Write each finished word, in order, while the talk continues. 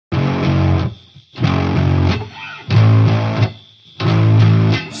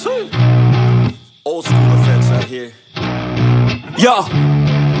here. Yo,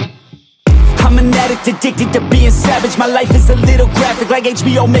 I'm an addict, addicted to being savage. My life is a little graphic, like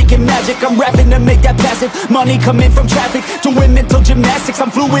HBO making magic. I'm rapping to make that passive money coming from traffic, doing mental gymnastics. I'm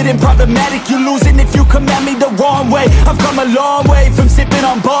fluid and problematic. You losing if you come at me the wrong way. I've come a long way from sipping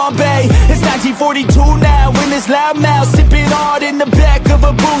on Bombay. It's 1942 now, in this loud mouth, sipping hard in the back of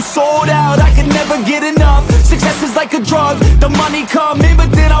a booth, sold out. I can never get enough. Success is like a drug. The money come in,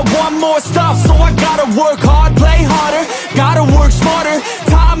 but then I want more stuff. So I gotta work hard, play harder, gotta work smarter.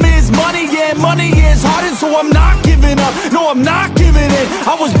 Time is money, yeah, money is harder. So I'm not giving up, no, I'm not giving in.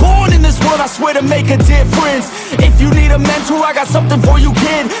 I was born in this world, I swear, to make a difference. If you need a mentor, I got something for you,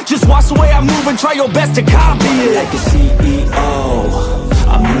 kid. Just watch the way I move and try your best to copy it. Like a CEO,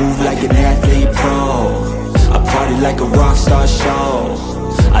 I move like an athlete pro. I party like a rock star show.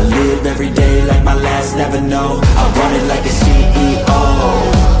 I live every day like my last, never know. I run it like a CEO.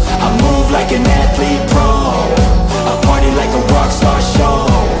 I move like an athlete pro. I party like a rock star show.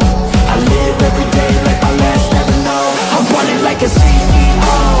 I live every day like my last, never know. I run it like a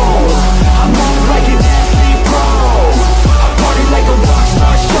CEO. I move like an athlete pro. I party like a rock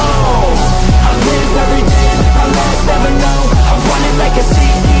star show. I live every day like my last, never know. I run it like a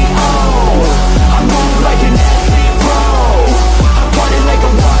CEO. I move like an athlete pro. I party like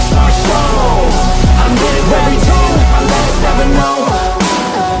a rock star show. I live every day like my last, never know.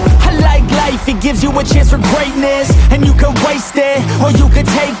 I like life, it gives you a chance for greatness. And you can waste it, or you can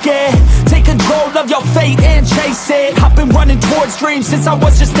take it. Take control of your fate and chase it. I've been running towards dreams since I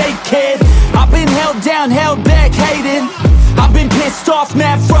was just a kid. I've been held down, held back, hated. I've been pissed off,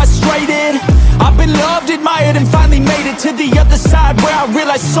 mad, frustrated. I've been loved, admired, and finally made it to the other side, where I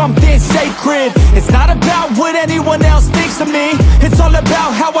realized something sacred. It's not about what anyone else thinks of me. It's all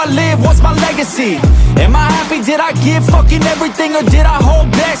about how I live, what's my legacy. Am I happy, did I give fucking everything, or did I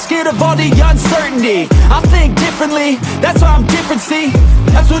hold back, scared of all the uncertainty? I think differently, that's why I'm different, see.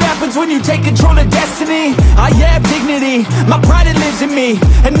 That's what happens when you take control of destiny. I have dignity, my pride, it lives in me.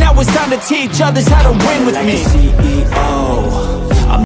 And now it's time to teach others how to win with me. CEO,